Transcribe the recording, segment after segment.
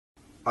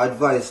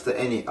Advice to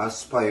any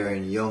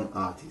aspiring young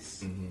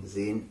artist,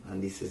 Zane,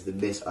 and this is the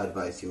best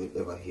advice you would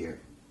ever hear.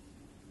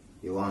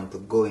 You want to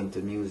go into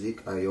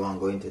music or you want to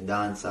go into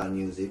dancehall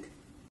music,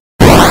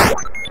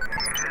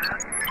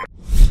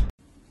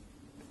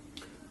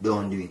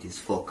 don't do it, it's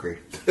fuckery.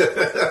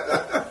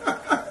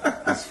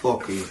 It's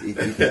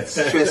fuckery, it's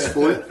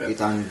stressful,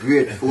 it's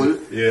ungrateful,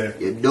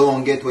 you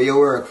don't get what you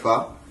work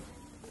for,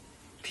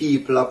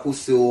 people are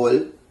pussy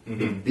hole,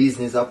 the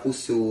business are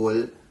pussy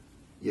hole,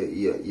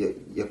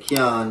 you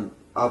can't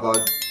have a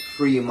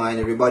free mind,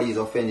 everybody is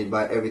offended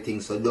by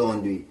everything, so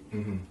don't do it.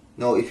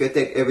 Now if you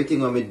take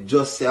everything I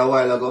just said a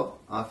while ago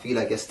and feel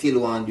like you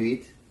still want to do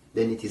it,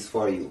 then it is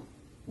for you.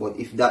 But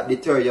if that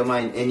deter your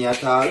mind any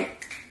at all,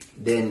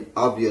 then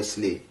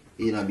obviously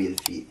you're not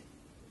build feet.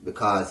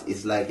 Because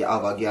it's like you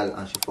have a girl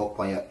and she fuck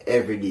on you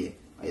every day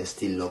and you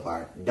still love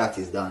her. That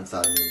is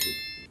dancehall music.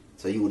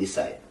 So you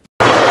decide.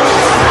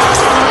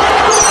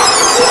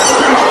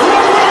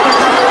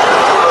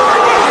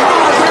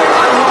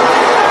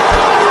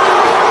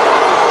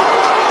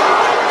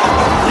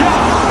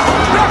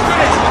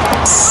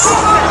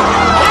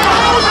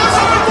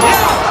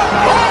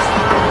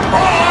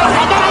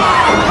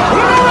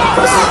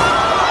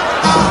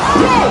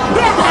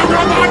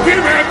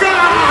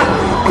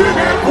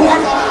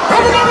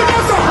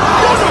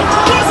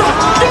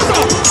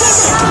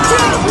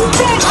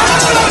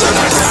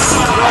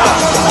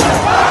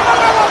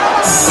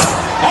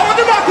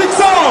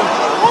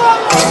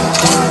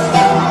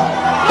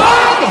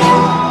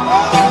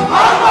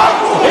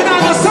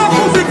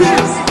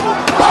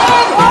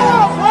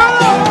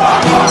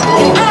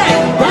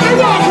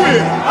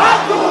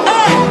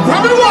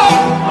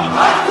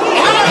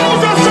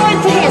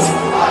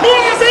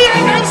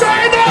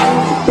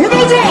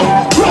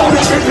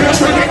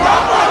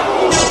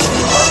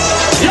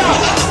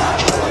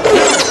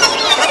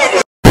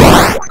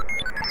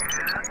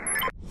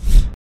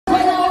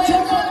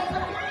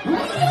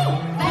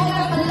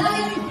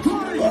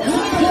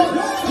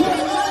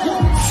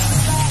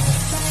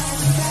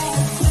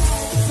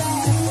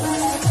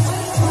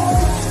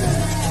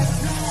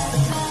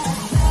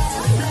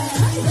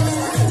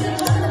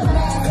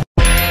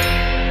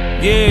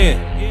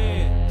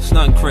 Yeah, it's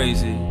nothing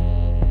crazy.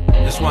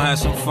 Just wanna have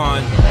some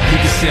fun. You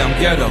can say I'm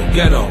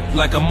ghetto,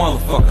 like a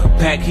motherfucker.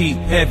 Pack heat,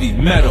 heavy,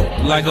 metal,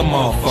 like a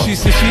motherfucker. She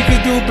said she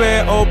could do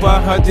bad all by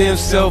her damn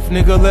self.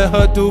 Nigga, let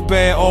her do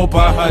bad all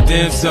by her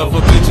damn self. A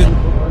bitch.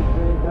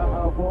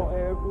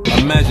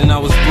 Imagine I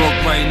was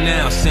broke right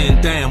now,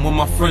 saying damn, where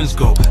my friends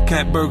go?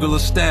 Cat burglar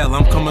style,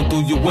 I'm coming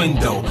through your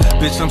window.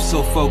 Bitch, I'm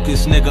so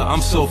focused, nigga,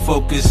 I'm so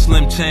focused.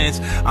 Slim chance,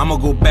 I'ma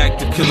go back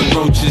to killing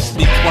roaches.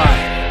 Be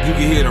quiet. You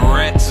can hear the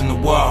rats in the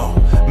wall.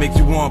 Make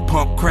you want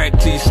pump crack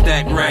till you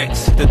stack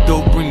racks. The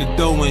dope bring the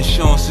dough in.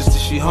 Sean sister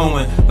she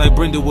hoeing. Like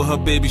Brenda with her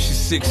baby, she's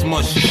 6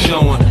 months, she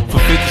showing. For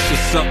 50 she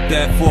suck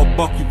that. For a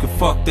buck you can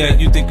fuck that.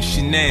 You think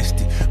she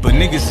nasty, but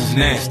niggas is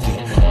nasty.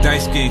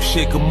 Dice game,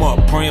 shake 'em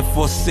up, praying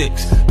for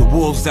 6. The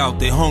wolves out,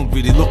 they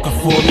hungry, they looking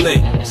for a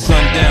lick.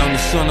 Sun down, the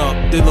sun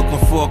up, they looking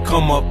for a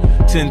come up.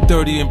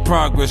 10:30 in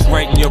progress,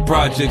 writing your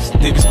projects.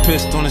 Niggas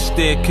pissed on the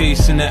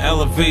staircase in the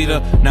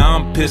elevator. Now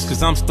I'm pissed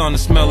cause I'm starting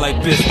to smell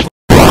like piss.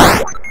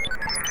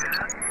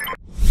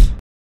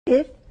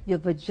 If your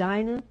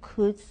vagina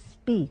could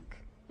speak,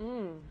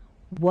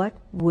 what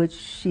would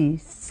she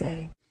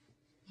say?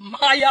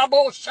 Maya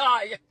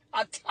Boshai,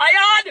 I'm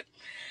tired!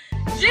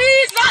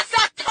 Jesus,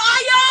 I'm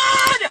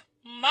tired!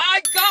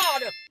 My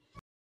God!